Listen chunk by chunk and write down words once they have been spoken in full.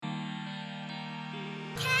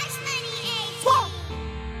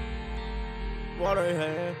Why they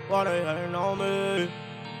hating? Why they hating on me?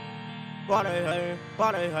 Why they hating?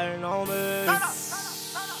 Why they hating on me?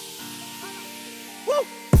 Woo!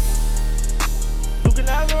 You can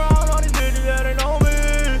ask around all these bitches that ain't know me.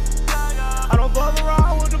 I don't fuck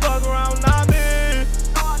around with the fuck around, not me.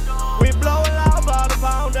 We blowin' loud by the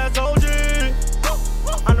pound, that's OG.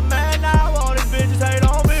 I'm the man now, all these bitches hate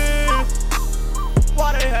on me.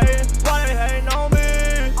 Why they hating? Why they hating on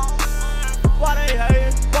me? Why they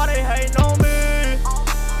hating? Why they hating on me?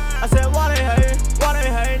 I said why they hating? Why they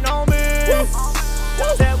hating on me?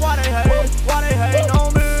 I said why they hating? Why they hating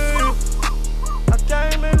on me? I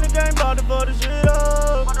came in the game about to fuck the shit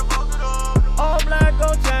up. All black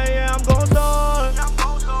gon' chain, yeah, I'm gon' start.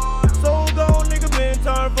 So gon' nigga been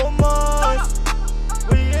turned for months.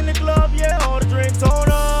 We in the club, yeah, all the drinks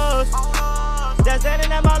on us. That's that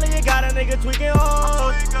and that molly, you got a nigga tweaking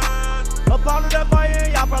hard. Up all of that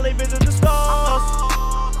fire, y'all probably visit the stars.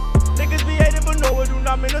 Niggas be hating, but no, it do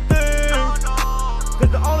not mean a thing. Cause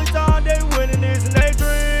the only time they winning is in their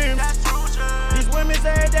dreams. These women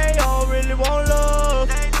say they all really want love.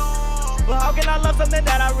 But how can I love something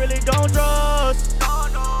that I really don't trust?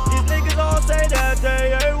 These niggas all say that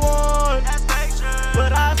they ain't one.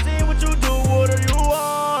 But I see what you do, what do you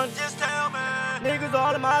want? Just tell me. Niggas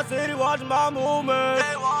all in my city watching my movements.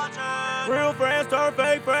 They watching. Real friends turn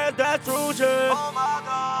fake friends, that's true shit. Oh my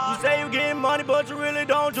God. You say you getting money, but you really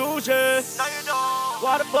don't do shit. No, you don't.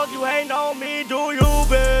 Why the fuck you hating on me, do you,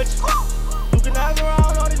 bitch? You can ask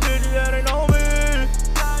around all these bitches that ain't know me.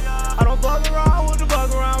 I don't fuck around with the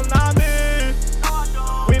fuck around, not me.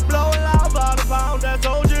 We blowin' loud by the pound, that's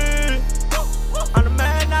OG. I'm the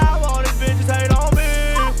man now, all these bitches hate on me.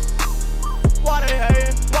 Why they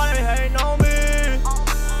hating? Why they hating on me?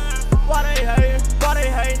 Why they hating? Why they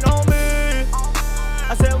hating on me?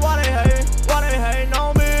 I said why they hating? Why they hating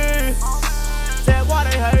on me? Said why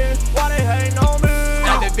they hating? Why they hating on me?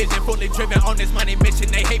 Vision fully driven on this money mission.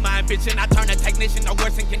 They hate my ambition. I turn a technician to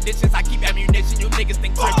worsen conditions. I keep ammunition. You niggas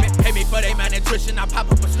think tripping. Pay me for they malnutrition. I pop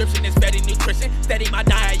a prescription. It's steady nutrition. Steady my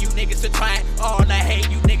diet. You niggas are trying. All the hate.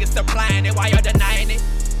 You niggas supplying it. Why y'all denying it?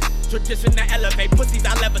 Tradition to elevate. Pussies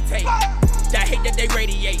I levitate. That hate that they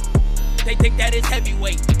radiate. They think that it's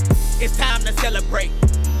heavyweight. It's time to celebrate.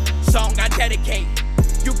 Song I dedicate.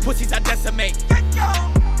 You pussies I decimate.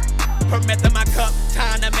 Permit in my cup,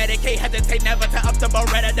 time to medicate. Hesitate never to up the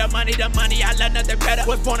beretta. The money, I love nothing better.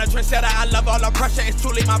 Was born a trendsetter, I love all the pressure. It's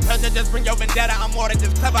truly my pleasure, just bring your vendetta. I'm more than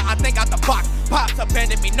just clever, I think out the box. Pops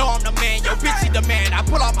abandoned me, know I'm the man. Yo, bitch, she the man, I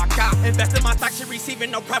pull out my cop. Invest in my stock, she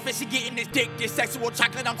receiving no profit. She getting this dick, this sexual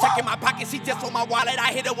chocolate. I'm checking my pocket, she just want my wallet.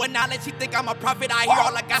 I hit her with knowledge, she think I'm a prophet. I hear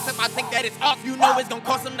all the gossip, I think that it's off. You know it's gonna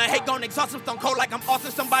cost them, the hate gon' exhaust them. Stone cold like I'm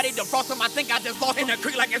awesome, somebody defrost them. I think I just lost in the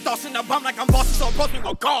creek like it's Dawson. The bum like I'm Boston, so approach me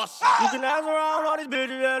with cost. You can ask around all these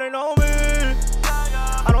bitches that ain't know me.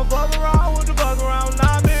 I don't fuck around with the fuck around,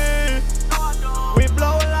 not me.